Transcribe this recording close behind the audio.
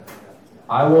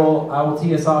I will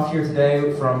tee us off here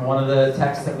today from one of the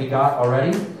texts that we got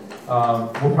already.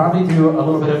 We'll probably do a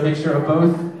little bit of a mixture of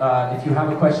both. If you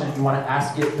have a question and you want to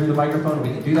ask it through the microphone, we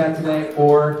can do that today,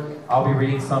 or I'll be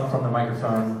reading some from the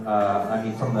microphone,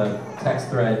 from the text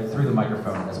thread through the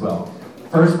microphone as well.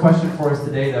 First question for us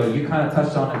today, though, you kind of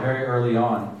touched on it very early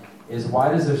on, is why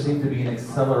does there seem to be an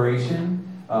acceleration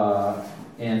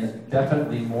and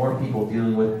definitely more people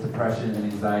dealing with depression and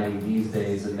anxiety these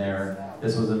days than there?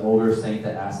 This was an older saint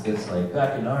that asked us, like,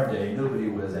 back in our day, nobody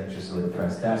was anxious or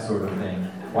depressed, that sort of thing.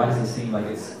 Why does it seem like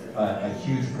it's a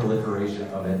huge proliferation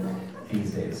of it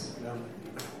these days?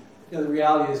 Yeah, the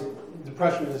reality is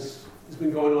depression has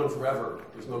been going on forever.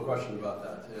 There's no question about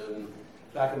that. And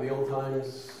back in the old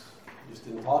times, you just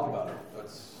didn't talk about it.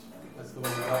 That's the way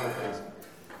we dealt with things.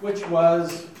 Which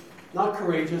was not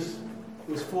courageous,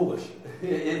 it was foolish.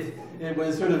 It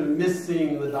was sort of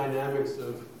missing the dynamics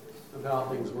of how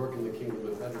things work in the kingdom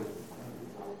of heaven.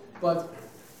 But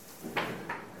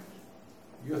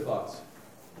your thoughts?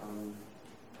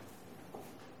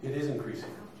 It is increasing.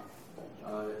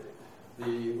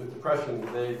 With depression,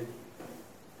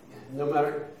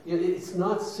 it's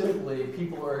not simply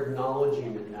people are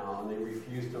acknowledging it now and they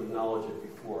refused to acknowledge it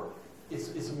before.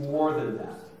 It's more than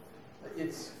that.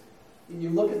 You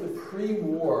look at the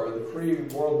pre-war, the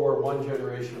pre-World War I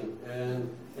generation, and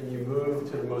you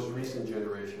move to the most recent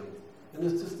generation, and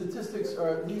the statistics are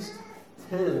at least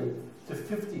 10 to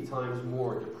 50 times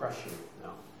more depression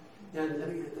now.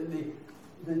 And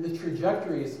the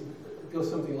trajectories go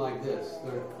something like this.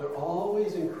 They're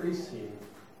always increasing,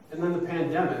 and then the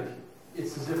pandemic,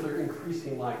 it's as if they're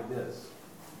increasing like this.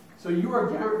 So you are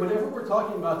whatever we're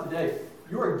talking about today,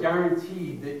 you are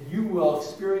guaranteed that you will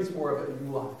experience more of it and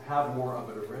you will have more of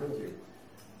it around you.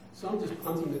 So I'm just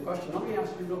punting the question. Let me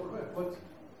ask you real quick.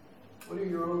 What are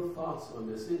your own thoughts on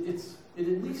this? It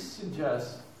at least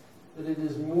suggests that it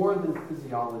is more than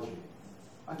physiology.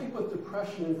 I think with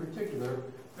depression in particular,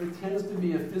 there tends to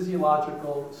be a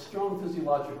strong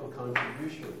physiological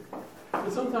contribution.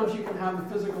 But sometimes you can have a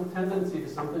physical tendency to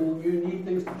something and you need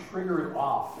things to trigger it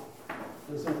off.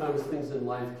 And sometimes things in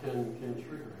life can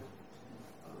trigger it.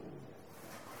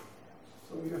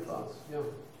 Some of your thoughts, yeah.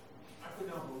 I put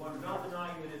down for one, not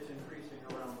denying that it's increasing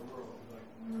around the world,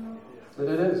 But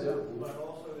it is, yeah. But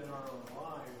also in our own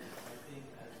lives, I think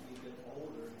as we get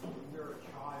older, when we're a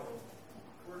child,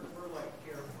 we're like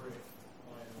carefree.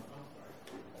 I'm sorry.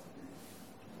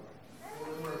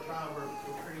 When we're a child, we're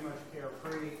pretty much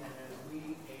carefree, and as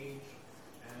we age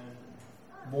and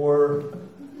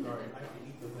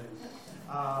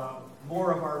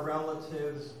more of our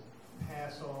relatives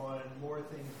pass on, more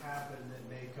things happen that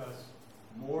make us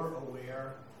more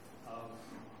aware of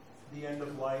the end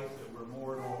of life, that we're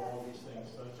mortal, all these things.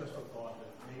 So it's just a thought that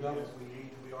maybe as we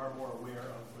age, we are more aware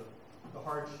of the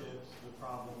hardships, the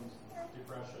problems,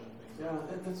 depression, things. Yeah,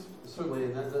 that's certainly,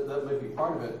 that might be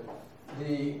part of it.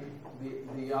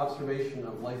 The observation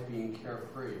of life being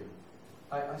carefree.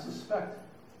 I suspect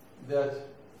that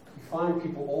you find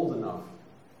people old enough,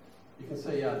 you can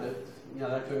say,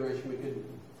 that generation, we could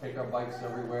take our bikes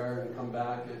everywhere and come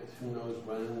back at who knows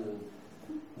when. And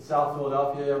in South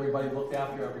Philadelphia, everybody looked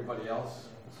after everybody else.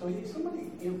 So people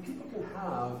can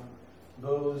have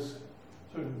those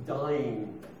sort of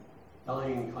dying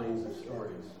kinds of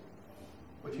stories.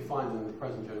 What you find in the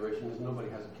present generation is nobody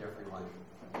has a carefree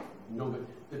life. Nobody.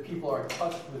 The people are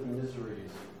touched with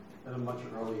miseries at a much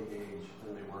early age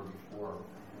than they were before.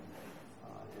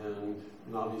 And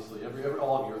obviously,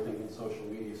 all of you are thinking social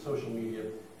media. Social media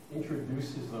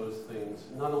introduces those things.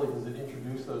 Not only does it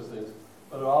introduce those things,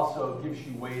 but it also gives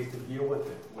you ways to deal with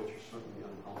it, which are certainly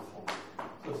unhelpful.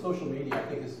 So social media, I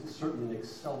think, is certainly an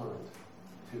accelerant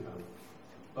to them.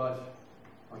 But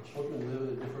our children live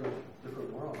in a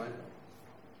different world.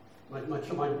 My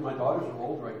daughters are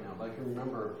old right now, but I can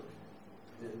remember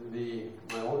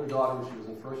my older daughter, when she was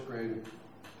in first grade,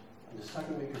 in the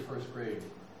second week of first grade,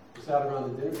 we sat around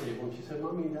the dinner table and she said,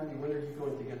 "Mommy and Daddy, when are you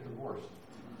going to get divorced?"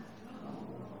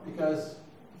 Because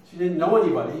she didn't know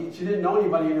anybody. She didn't know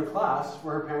anybody in her class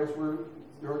where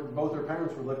both her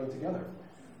parents were living together.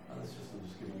 I'm just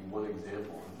giving you one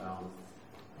example of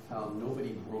how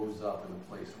nobody grows up in a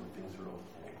place where things are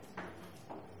okay.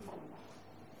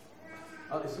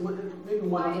 Maybe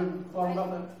one other thought about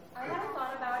that? I had a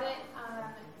thought about it. I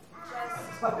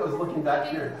thought I was looking back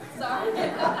here. Sorry.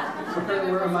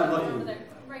 Where am I looking?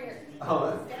 Right here.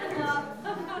 Oh. Stand up.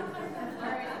 All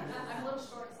right. I'm a little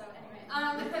short, so anyway.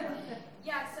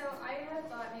 Yeah, so I had a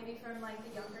thought maybe from like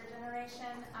the younger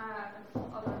generation,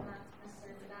 although I'm not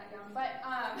necessarily that young, but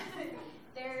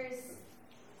there's,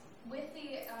 with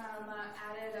the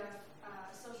added of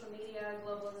social media,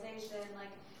 globalization,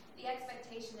 like the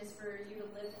expectation is for you to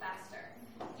live faster,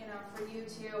 for you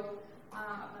to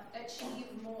achieve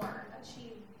more,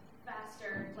 achieve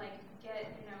faster, like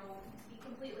be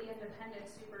completely independent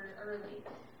super early.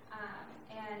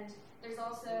 And there's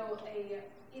also a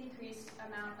increased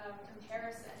amount of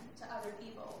comparison to other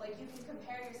people. Like you can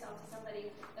compare yourself to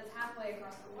somebody that's halfway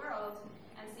across the world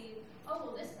and see, oh,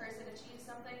 well, this person achieved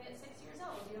something at 6 years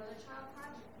old. They're child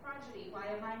prodigy. Why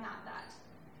am I not that?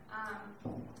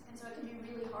 And so it can be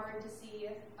really hard to see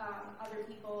other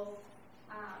people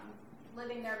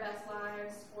living their best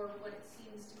lives for what it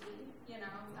seems to be.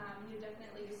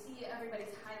 You see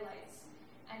everybody's highlights,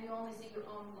 and you only see your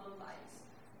own lowlights.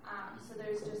 So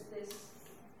there's just this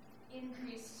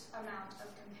increased amount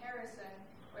of comparison,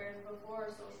 whereas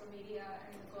before social media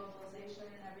and globalization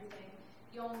and everything,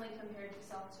 you only compared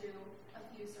yourself to a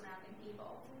few surrounding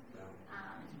people. Yeah.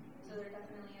 So there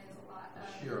definitely is a lot of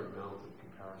sheer amount of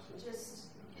comparison.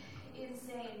 Just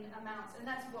insane amounts, and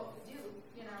that's what we do,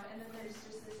 and then there's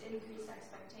just this increased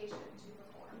expectation to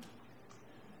perform.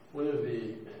 One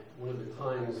of the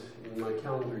times in my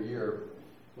calendar year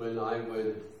when I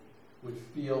would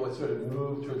sort of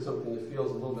move towards something that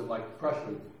feels a little bit like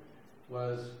depression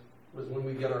was when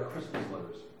we get our Christmas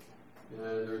letters.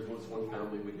 And there's one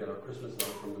family, we get our Christmas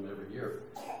letter from them every year.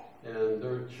 And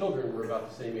their children were about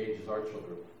the same age as our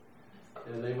children.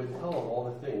 And they would tell them all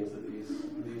the things that these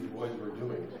boys were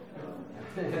doing.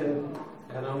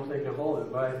 And I'm thinking, hold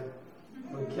it, my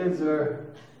kids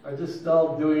are just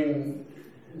all doing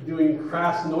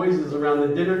crass noises around the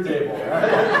dinner table.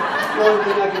 That's the only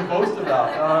thing I can boast about.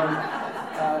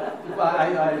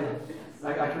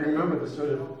 I can remember the sort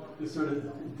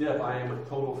of dip. I am a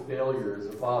total failure as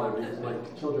a father because my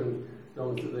children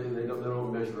don't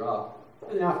measure up.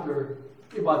 And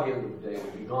by the end of the day,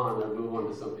 we'll be gone. I'll move on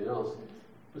to something else.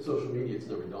 But social media, it's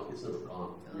never done. It's never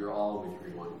gone. You're always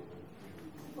rewinding.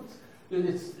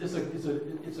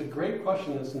 It's a great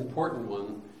question. It's an important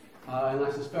one, and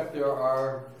I suspect there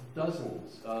are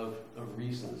dozens of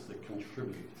reasons that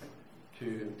contribute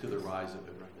to the rise of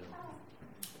it right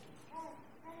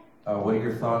now. What are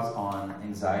your thoughts on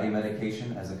anxiety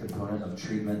medication as a component of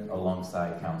treatment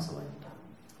alongside counseling?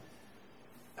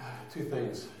 Two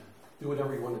things. Do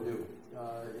whatever you want to do.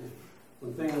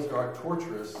 When things are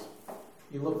torturous,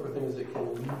 you look for things that can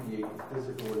alleviate the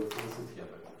physical intensity of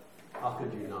it. How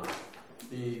could you not?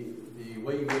 The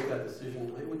way you make that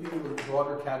decision, it would be in a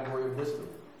broader category of wisdom.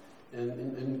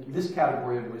 And this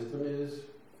category of wisdom is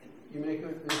you make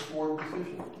an informed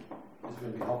decision. Is it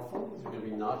going to be helpful? Is it going to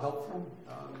be not helpful?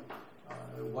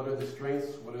 What are the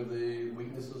strengths? What are the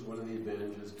weaknesses? What are the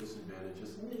advantages,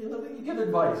 disadvantages? You get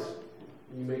advice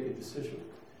and you make a decision.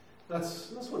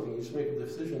 That's one thing. You just make a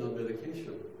decision on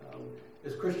medication.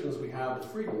 As Christians, we have the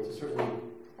freedom to certainly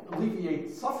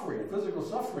alleviate suffering, physical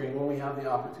suffering, when we have the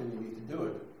opportunity to do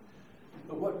it.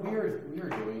 But what we are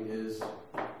doing is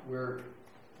we're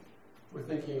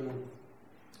thinking,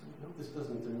 I hope this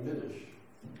doesn't diminish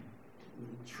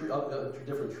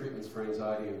different treatments for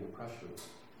anxiety and depression.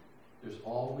 There's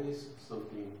always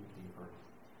something deeper.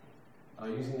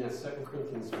 Using that 2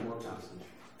 Corinthians 4 passage,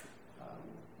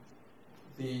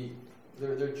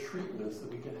 there are treatments that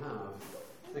we can have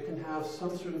that can have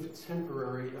some sort of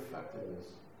temporary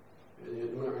effectiveness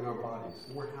in our bodies,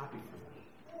 and we're happy for that.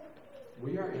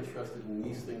 We are interested in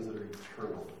these things that are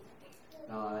eternal.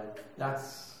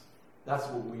 That's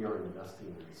what we are investing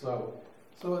in. So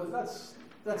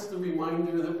that's the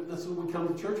reminder that's what we come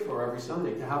to church for every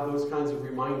Sunday, to have those kinds of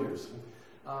reminders.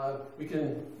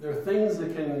 There are things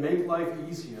that can make life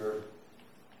easier.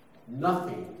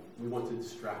 Nothing we want to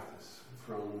distract us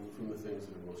from the things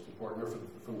that are most important, or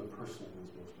from the person who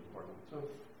is most important. So,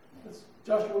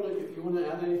 Josh, you want to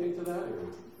add anything to that? Or?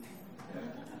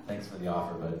 Thanks for the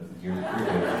offer, but you're good.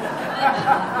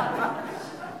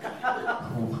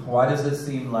 Why does it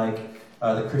seem like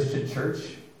the Christian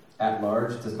church at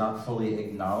large does not fully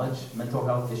acknowledge mental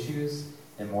health issues,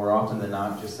 and more often than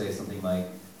not just say something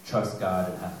like, trust God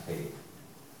and have faith?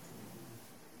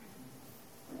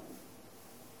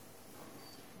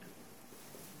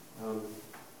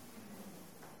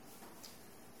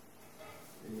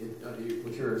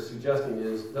 What you're suggesting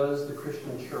is, does the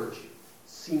Christian church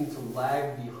seem to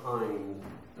lag behind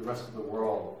the rest of the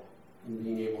world in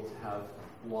being able to have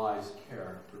wise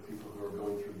care for people who are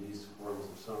going through these forms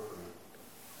of suffering?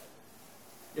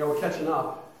 Yeah, we're catching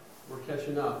up. But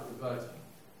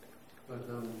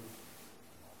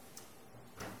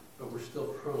we're still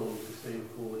prone to saying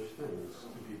foolish things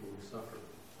to people who suffer.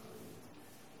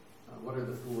 What are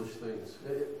the foolish things?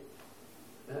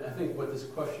 I think what this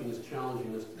question is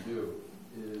challenging us to do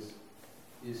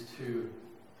is to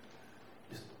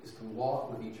walk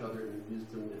with each other in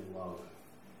wisdom and love.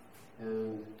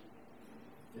 And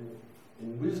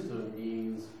wisdom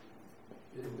means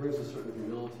it brings a certain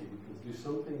humility. We can do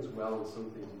some things well and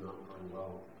some things not very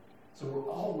well. So we're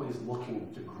always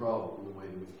looking to grow in the way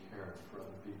that we care for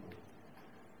other people.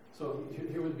 So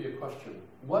here would be a question.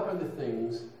 What are the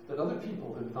things that other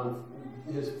people have done,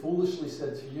 has foolishly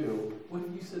said to you? What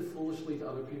have you said foolishly to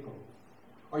other people?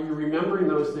 Are you remembering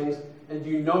those things, and do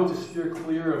you know to steer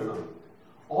clear of them?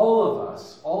 All of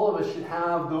us should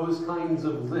have those kinds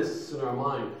of lists in our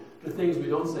mind. The things we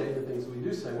don't say and the things we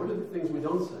do say. What are the things we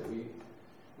don't say?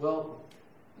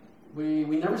 We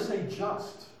never say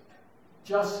just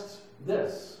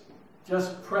this,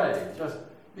 just pray, just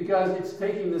because it's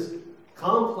taking this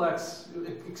complex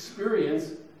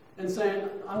experience and saying,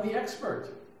 I'm the expert.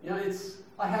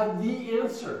 I have the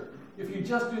answer. If you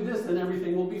just do this, then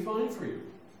everything will be fine for you.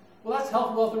 Well, that's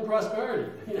health, wealth, and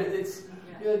prosperity.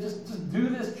 Just do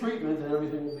this treatment and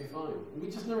everything will be fine. We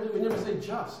never say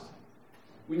just.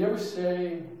 We never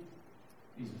say,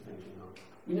 these are things you know.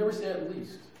 We never say at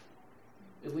least.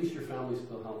 At least your family's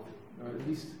still healthy. Or at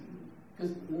least,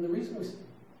 because the reason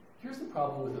here's the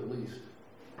problem with at least.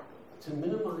 To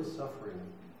minimize suffering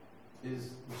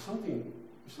is there's something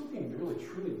really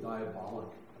truly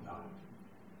diabolic about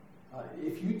it.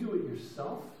 If you do it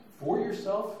yourself, for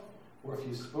yourself, or if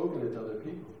you've spoken it to other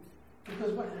people.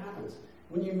 Because what happens?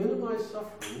 When you minimize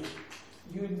suffering,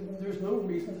 there's no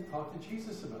reason to talk to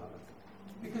Jesus about it.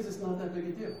 Because it's not that big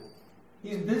a deal.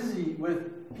 He's busy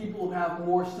with people who have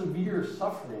more severe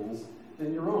sufferings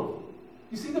than your own.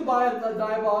 You see the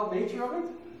diabolic nature of it?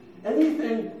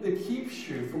 Anything that keeps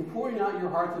you from pouring out your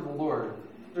heart to the Lord,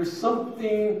 there's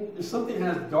something that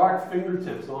has dark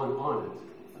fingertips on it.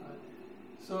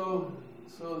 So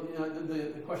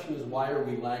the question is, why are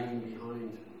we lagging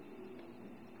behind?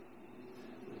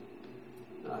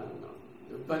 I don't know.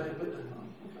 But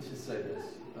I should say this.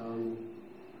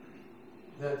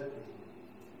 That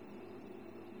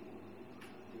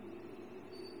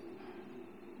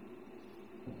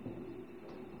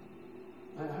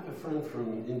I have a friend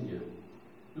from India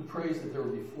who prays that there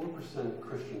will be 4%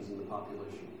 Christians in the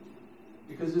population.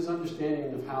 Because his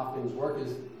understanding of how things work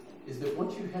is that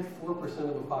once you hit 4%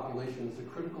 of the population, it's a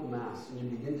critical mass, and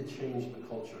you begin to change the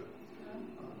culture.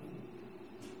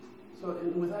 So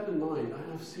with that in mind,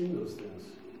 I have seen those things.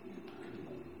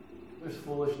 There's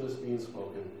foolishness being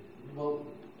spoken. Well,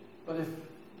 but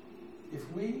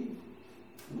if we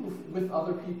move with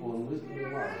other people in wisdom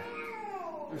and love,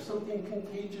 there's something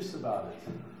contagious about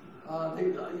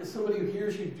it. Somebody who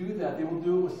hears you do that, they will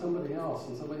do it with somebody else,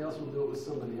 and somebody else will do it with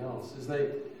somebody else.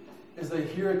 As they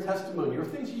hear a testimony, or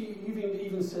things you've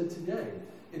even said today,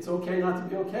 it's okay not to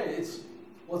be okay.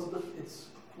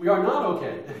 We are not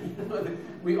okay.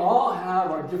 We all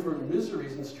have our different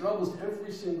miseries and struggles,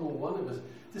 every single one of us.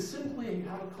 To simply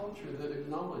have a culture that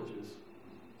acknowledges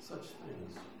such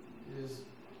things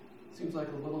seems like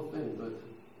a little thing, but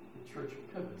the church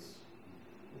pivots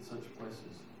in such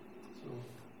places.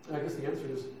 So I guess the answer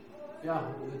is, yeah,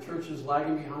 the church is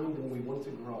lagging behind and we want to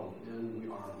grow, and we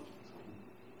are.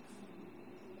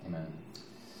 Amen.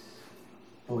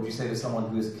 What would you say to someone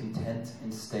who is content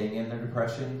in staying in their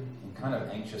depression and kind of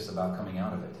anxious about coming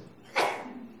out of it?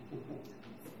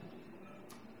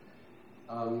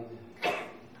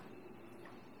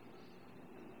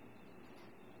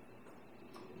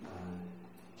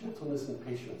 Gentleness and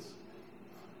patience.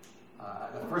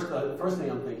 The first thing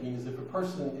I'm thinking is if a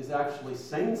person is actually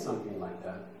saying something like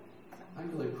that, I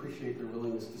really appreciate their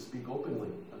willingness to speak openly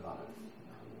about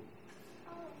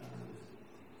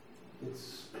it.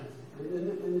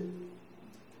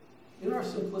 In our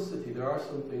simplicity, there are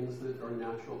some things that are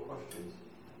natural questions,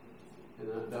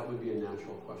 and that would be a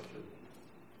natural question.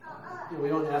 We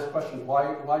don't ask questions.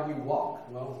 Why do you walk?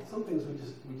 Well, some things we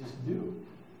just do.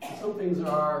 And some things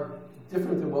are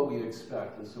different than what we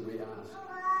expect, and so we ask.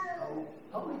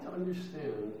 Help me to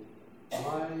understand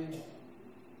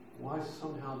why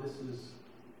somehow this is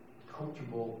a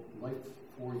comfortable life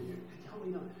for you. Help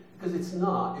me know. Because it's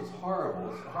not. It's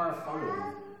horrible. It's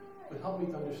horrifying. But help me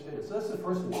to understand. So that's the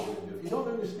first thing we're going to do. If you don't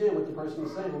understand what the person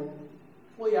is saying,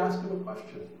 well, you ask them a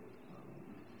question.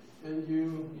 And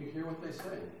you hear what they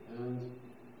say. And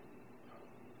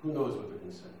who knows what they're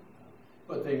going to say.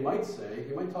 But they might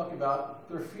talk about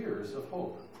their fears of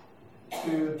hope.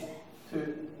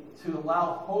 To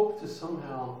allow hope to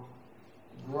somehow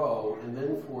grow and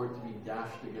then for it to be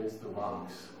dashed against the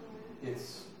rocks.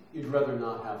 You'd rather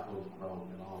not have hope grow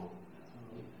at all.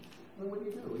 Then what do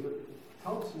you do?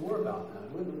 Tell us more about that.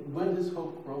 When does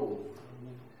hope grow?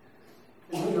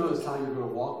 And who knows how you're going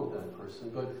to walk with that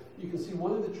person, but you can see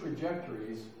one of the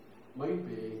trajectories might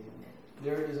be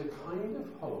there is a kind of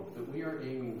hope that we are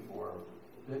aiming for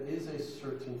that is a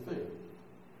certain thing.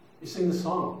 You sing the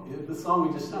song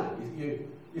we just sang.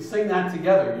 You sing that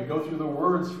together. You go through the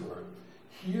words for it.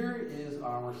 Here is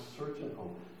our certain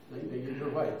hope. You're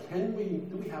right.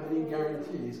 Do we have any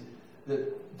guarantees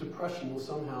that depression will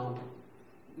somehow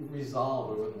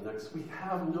resolve over the next? We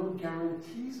have no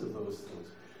guarantees of those things.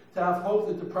 To have hope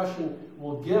that depression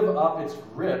will give up its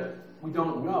grip, we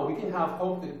don't know. We can have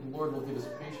hope that the Lord will give us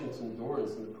patience and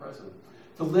endurance in the present.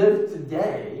 To live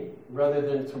today rather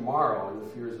than tomorrow and the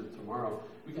fears of tomorrow,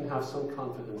 we can have some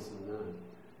confidence in that.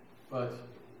 But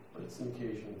it's an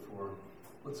occasion for,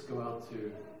 let's go out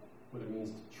to what it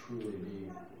means to truly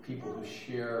be people who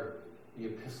share the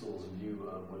epistle's view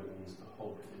of what it means to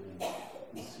hope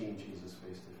in seeing Jesus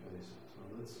face to face.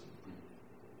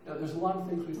 So there's a lot of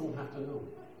things we don't have to know.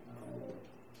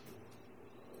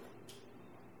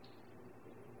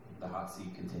 The hot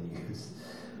seat continues.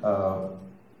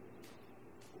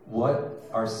 What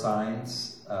are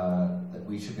signs that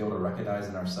we should be able to recognize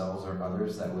in ourselves or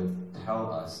others that would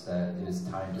tell us that it is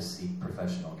time to seek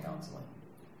professional counseling?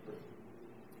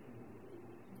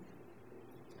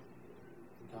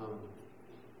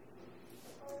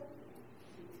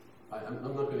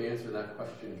 I'm not going to answer that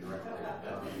question directly.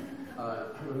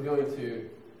 I'm going to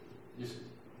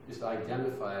just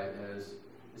identify it as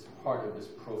part of this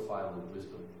profile of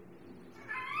wisdom.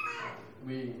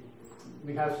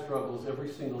 We have struggles every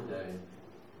single day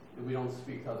that we don't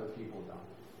speak to other people about.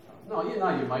 No,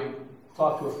 you might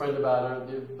talk to a friend about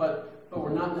it, but we're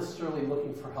not necessarily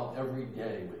looking for help every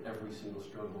day with every single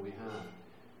struggle we have.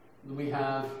 We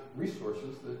have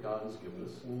resources that God has given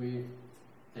us, and we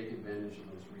take advantage of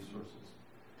those resources.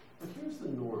 But here's the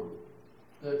norm,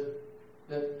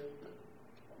 that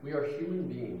we are human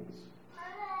beings.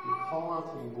 We call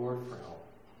out to the Lord for help,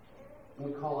 and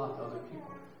we call out to other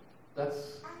people.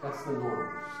 That's the norm.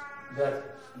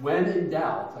 That when in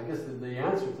doubt, I guess the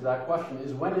answer to that question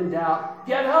is when in doubt,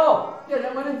 get help.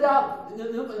 When in doubt, in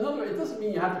other words, it doesn't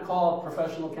mean you have to call a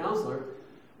professional counselor,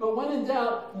 but when in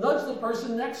doubt, nudge the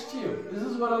person next to you. This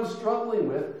is what I'm struggling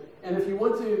with, and if you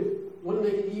want to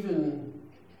make it even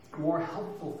more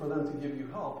helpful for them to give you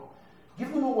help,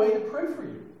 give them a way to pray for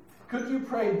you. Could you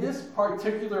pray this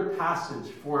particular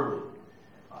passage for me?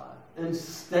 And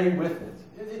stay with it.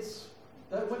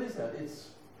 What is that? It's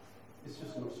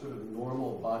just some sort of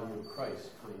normal body of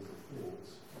Christ kinds of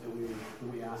things that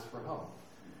we ask for help.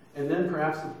 And then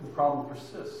perhaps the problem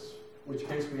persists, in which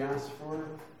case we ask for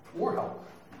more help.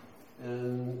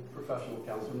 And professional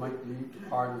counseling might be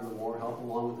part of the more help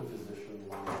along with the physician,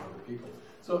 along with other people.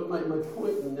 So my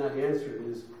point in that answer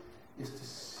is to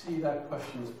see that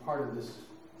question as part of this,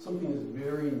 something that's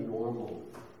very normal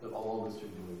that all of us are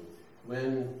doing.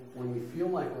 When we feel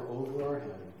like we're over our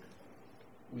head,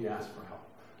 we ask for help.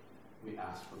 We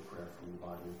ask for prayer from the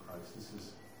body of Christ. This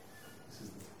is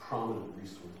the prominent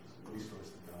resource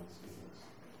that God has given us.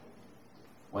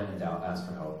 When in doubt, ask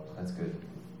for help. That's good.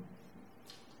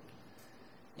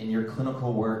 In your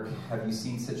clinical work, have you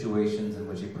seen situations in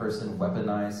which a person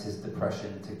weaponized his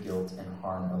depression to guilt and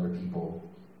harm other people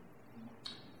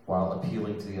while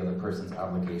appealing to the other person's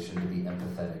obligation to be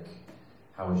empathetic?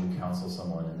 How would you counsel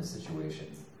someone in this situation?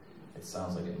 It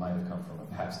sounds like it might have come from a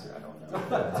pastor. I don't know.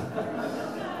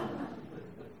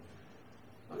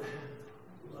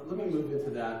 Let me move into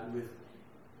that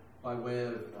by way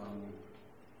of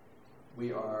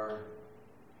we are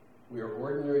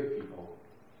ordinary people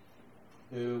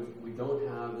who we don't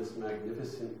have this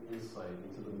magnificent insight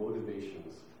into the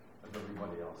motivations of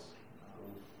everybody else.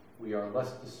 We are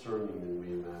less discerning than we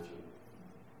imagine.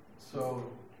 So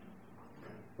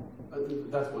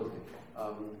that's one thing.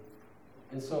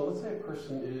 And so let's say a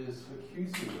person is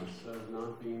accusing us of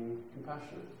not being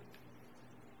compassionate.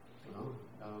 Well,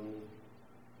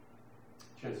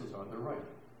 chances are they're right.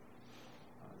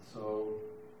 So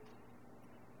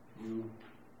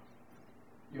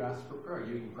you ask for prayer.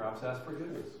 You perhaps ask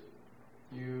forgiveness.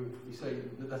 You say,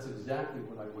 that's exactly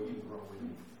what I want to grow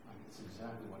in. It's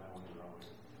exactly what I want to grow in.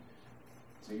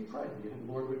 So you pray.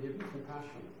 The Lord would give you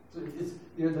compassion. So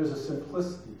there's a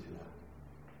simplicity to that.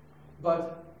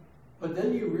 But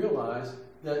then you realize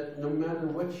that no matter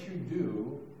what you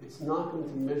do, it's not going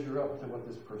to measure up to what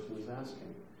this person is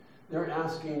asking. They're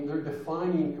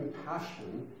defining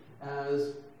compassion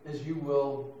as you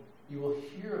will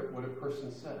hear what a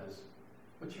person says,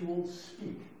 but you won't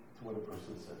speak to what a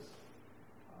person says.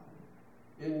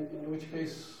 In which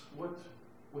case, what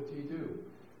do you do?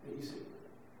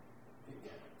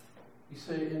 You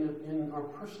say in our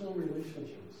personal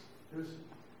relationships,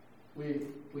 we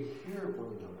hear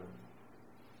one another.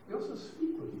 We also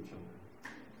speak with each other.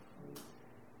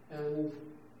 And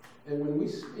And when we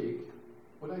speak,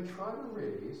 what I try to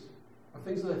raise are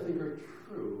things that I think are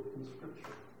true in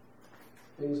Scripture,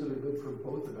 things that are good for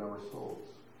both of our souls.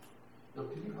 Now,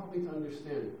 could you help me to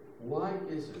understand, why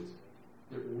is it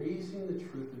that raising the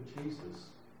truth of Jesus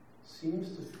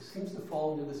seems to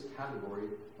fall into this category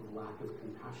of lack of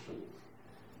compassion?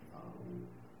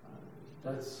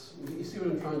 You see what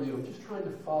I'm trying to do? I'm just trying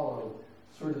to follow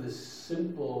sort of this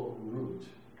simple route.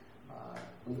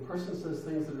 When the person says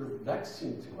things that are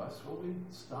vexing to us, well, we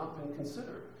stop and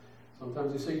consider.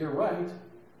 Sometimes you say, you're right.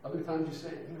 Other times you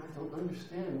say, I don't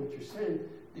understand what you're saying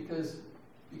because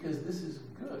this is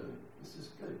good. This is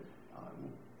good.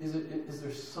 Is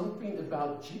there something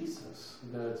about Jesus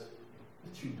that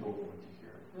you don't want to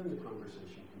hear? And the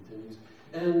conversation continues.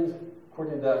 And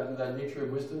according to that nature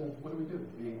of wisdom, what do?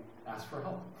 We ask for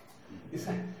help. You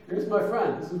say, here's my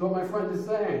friend. This is what my friend is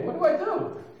saying. What do I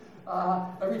do?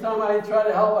 Every time I try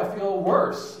to help, I feel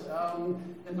worse.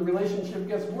 And the relationship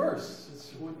gets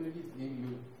worse.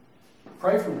 You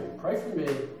pray for me. Pray for me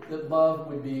that love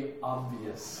would be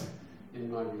obvious in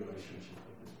my relationship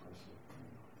with this person.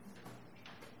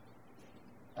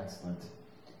 Excellent.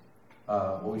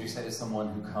 What would you say to someone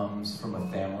who comes from a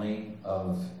family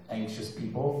of anxious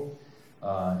people,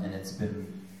 and it's been,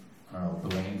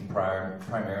 blamed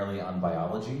primarily on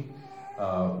biology?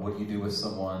 What do you do with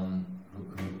someone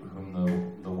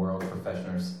whom the world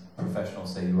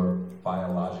professionals say you are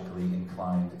biologically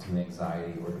inclined to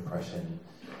anxiety or depression?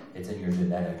 It's in your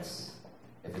genetics.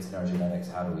 If it's in our genetics,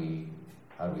 how do we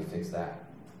fix that?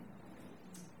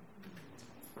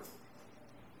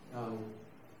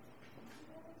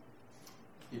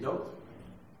 You don't.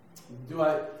 Do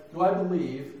I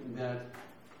believe that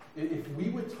if we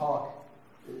would talk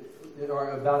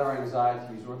about our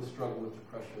anxieties or the struggle with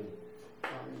depression,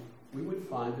 we would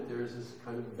find that there's this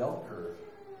kind of bell curve.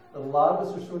 A lot of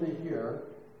us are sort of here,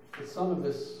 but some of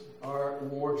us are in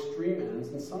more extreme ends,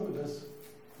 and some of us,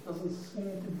 it doesn't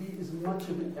seem to be as much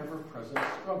of an ever-present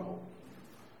struggle.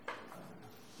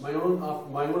 My own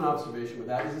observation with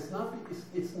that is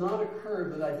it's not a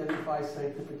curve that identifies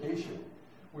sanctification.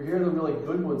 We're here the really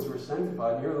good ones who are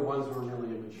sanctified, and here are the ones who are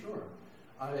really immature.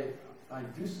 I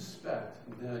do suspect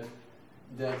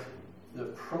that the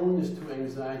proneness to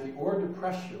anxiety or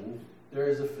depression, there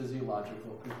is a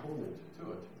physiological component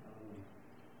to it.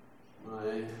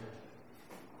 My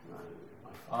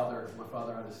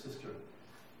father had a sister,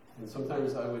 and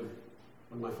sometimes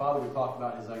when my father would talk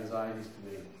about his anxieties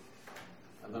to me,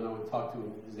 and then I would talk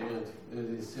to his aunt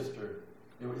and his sister,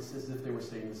 it's as if they were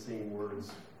saying the same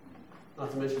words.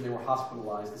 Not to mention they were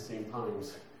hospitalized at the same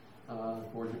times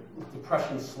for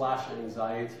depression /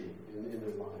 anxiety in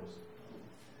their lives.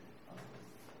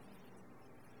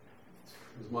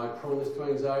 Is my proneness to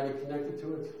anxiety connected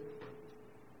to it?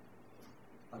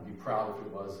 I'd be proud if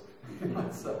it was.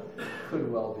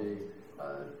 Could well be.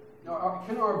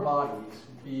 Can our bodies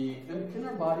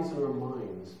and our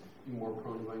minds be more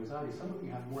prone to anxiety? Some of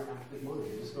you have more active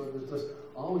minds. There's just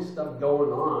always stuff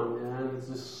going on, and it's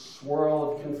this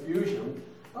swirl of confusion.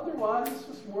 Otherwise, it's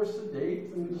just more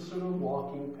sedate and just sort of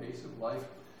walking pace of life.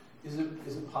 Is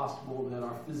it possible that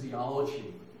our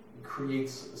physiology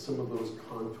creates some of those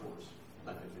contours?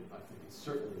 I think it's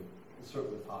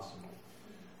certainly possible.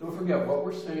 Don't forget, what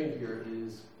we're saying here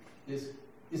is if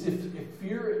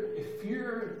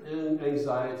fear and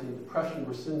anxiety and depression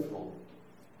were sinful,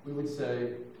 we would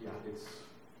say, yeah,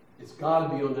 it's got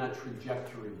to be on that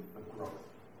trajectory of growth,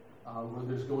 where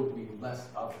there's going to be less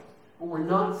of it. But we're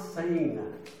not saying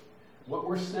that. What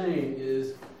we're saying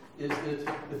is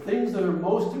that the things that are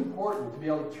most important to be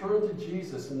able to turn to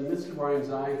Jesus in the midst of our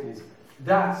anxieties,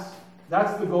 that's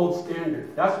the gold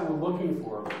standard. That's what we're looking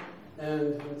for.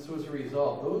 And so as a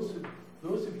result,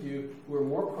 those of you who are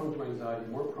more prone to anxiety,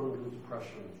 more prone to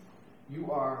depression,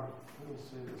 you are, how do I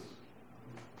say this?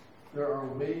 There are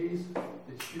ways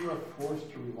that you are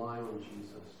forced to rely on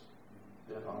Jesus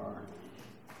that are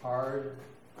hard,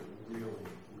 but really,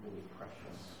 really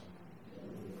precious.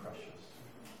 Really precious.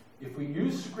 If we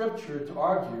use Scripture to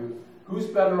argue who's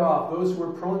better off, those who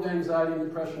are prone to anxiety and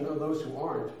depression or those who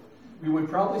aren't, we would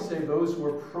probably say those who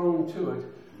are prone to it,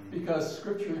 because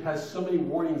Scripture has so many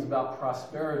warnings about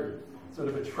prosperity, sort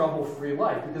of a trouble-free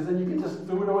life, because then you can just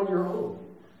do it on your own.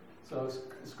 So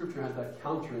Scripture has that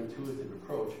counterintuitive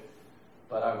approach,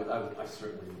 but I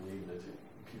certainly believe that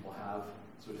people have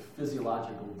sort of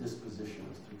physiological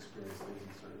dispositions to experience things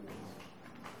in certain ways.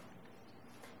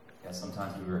 Yeah,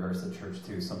 sometimes we rehearse at church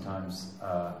too. Sometimes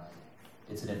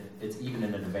it's even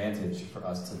an advantage for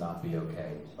us to not be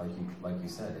okay. Like you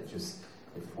said,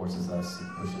 it forces us, it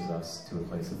pushes us to a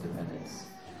place of dependence.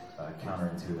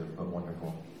 Counterintuitive, but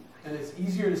wonderful. And it's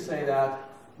easier to say that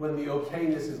when the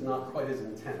okayness is not quite as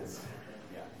intense.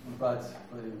 But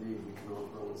indeed, we can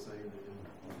all say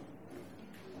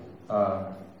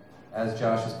that. As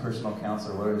Josh's personal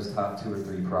counselor, what are his top 2 or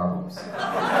 3 problems?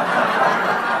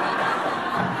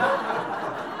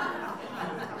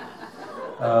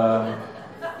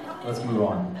 Let's move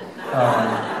on.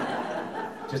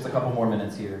 Just a couple more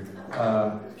minutes here.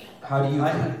 How do you...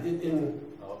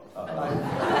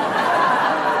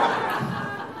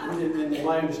 In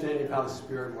my understanding of how the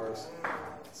Spirit works,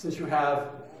 since you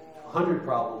have 100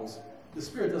 problems, the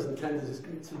Spirit doesn't tend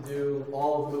to do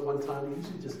all of them at one time. He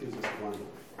usually just gives us one.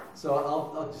 So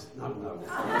I'll just no.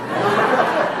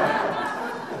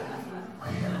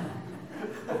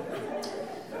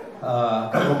 A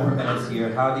couple more minutes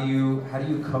here. How do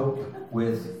you cope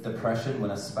with depression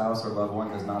when a spouse or loved one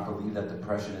does not believe that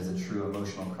depression is a true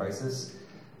emotional crisis,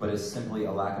 but is simply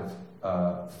a lack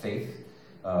of faith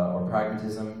or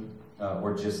pragmatism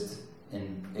or just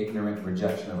an ignorant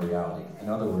rejection of reality? In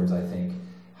other words, I think,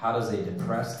 how does a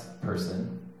depressed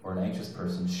person or an anxious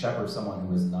person shepherd someone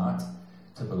who is not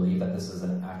to believe that this is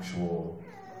an actual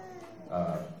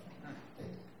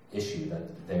issue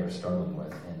that they are struggling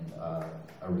with and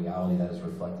a reality that is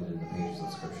reflected in the pages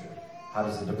of Scripture? How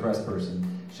does a depressed person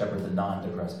shepherd the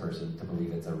non-depressed person to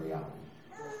believe it's a reality?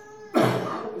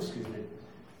 Excuse me.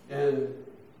 And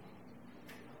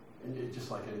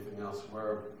just like anything else,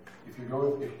 where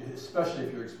especially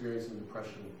if you're experiencing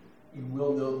depression, you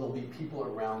will know there'll be people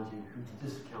around you who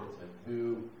discount it,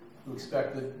 who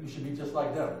expect that you should be just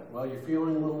like them. Well, you're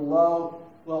feeling a little low,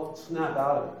 well, snap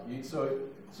out of it. So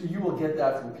you will get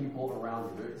that from people around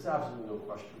you. There's absolutely no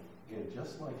question. Again,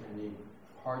 just like any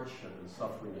hardship and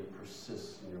suffering that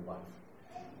persists in your life,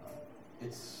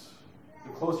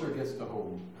 the closer it gets to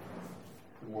home,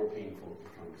 the more painful it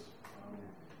becomes.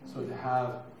 So to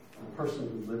have a person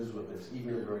who lives with this,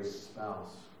 even a very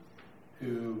spouse,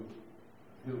 who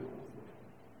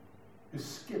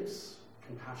skips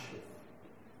compassion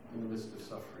in the midst of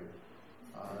suffering,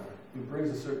 who brings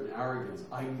a certain arrogance.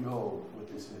 I know what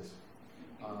this is,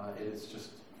 and it's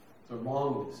just the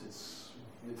wrongness.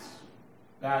 It's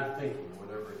bad thinking, or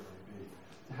whatever it might be.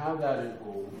 To have that in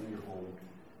your home,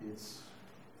 it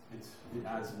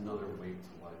adds another weight to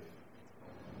life.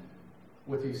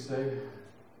 What do you say?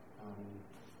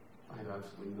 I have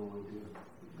absolutely no idea,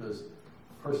 because a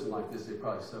person like this, they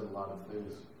probably said a lot of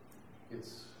things.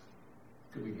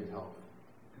 Could we get help?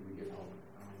 Could we get help?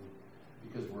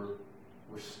 Because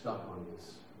we're stuck on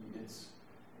this.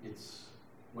 It's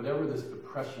whatever this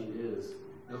depression is.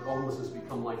 It almost has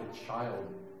become like a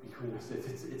child between us.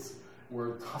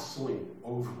 We're tussling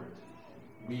over it.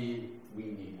 We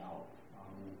need help.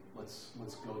 Let's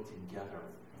go together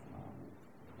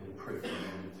and pray for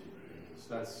unity. So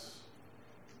that's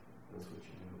what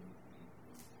you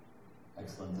do.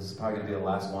 Excellent. This is probably going to be the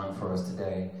last one for us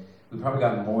today. We probably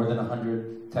got more than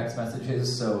 100 text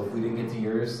messages, so if we didn't get to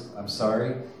yours, I'm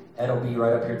sorry. Ed will be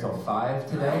right up here till 5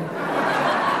 today.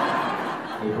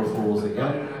 April Fools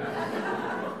again.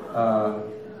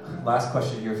 Last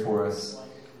question here for us.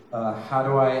 How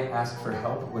do I ask for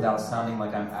help without sounding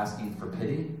like I'm asking for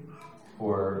pity?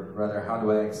 Or rather, how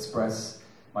do I express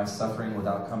my suffering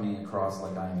without coming across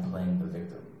like I am playing the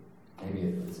victim? Maybe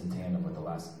it's in tandem with the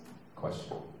last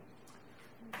question.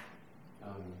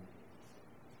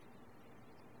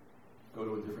 Go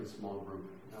to a different small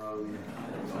group. No,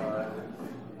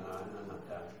 not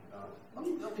that.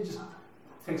 Let me just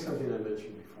take something I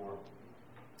mentioned before.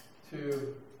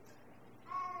 To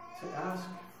ask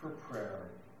for prayer,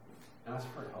 ask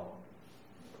for help,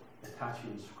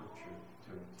 attaching Scripture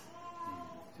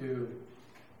to it.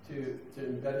 To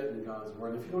embed it in God's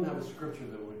Word. If you don't have a Scripture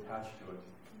that would attach to it,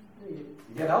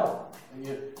 you get help.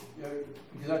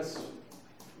 Because that's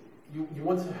you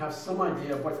want to have some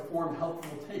idea of what form help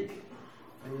will take.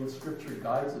 And Scripture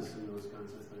guides us in those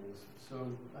kinds of things.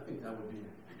 So I think that would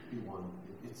be one.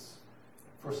 It's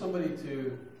for somebody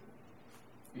to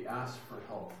be asked for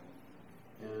help,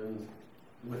 and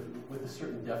with a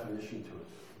certain definition to it.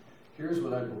 Here's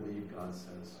what I believe God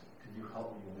says. Could you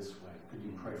help me in this way? Could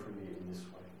you pray for me in this way?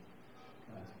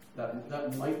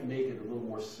 That might make it a little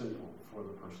more simple for the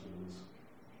person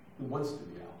who wants to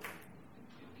be helped.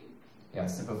 Yeah,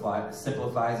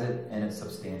 simplifies it and it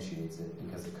substantiates it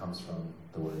because it comes from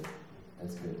the Word.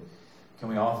 That's good. Can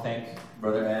we all thank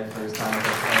Brother Ed for his time with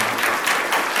us tonight?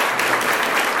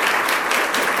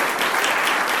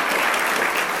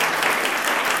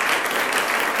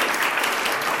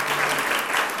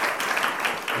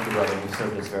 Thank you, brother. You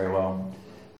served us very well.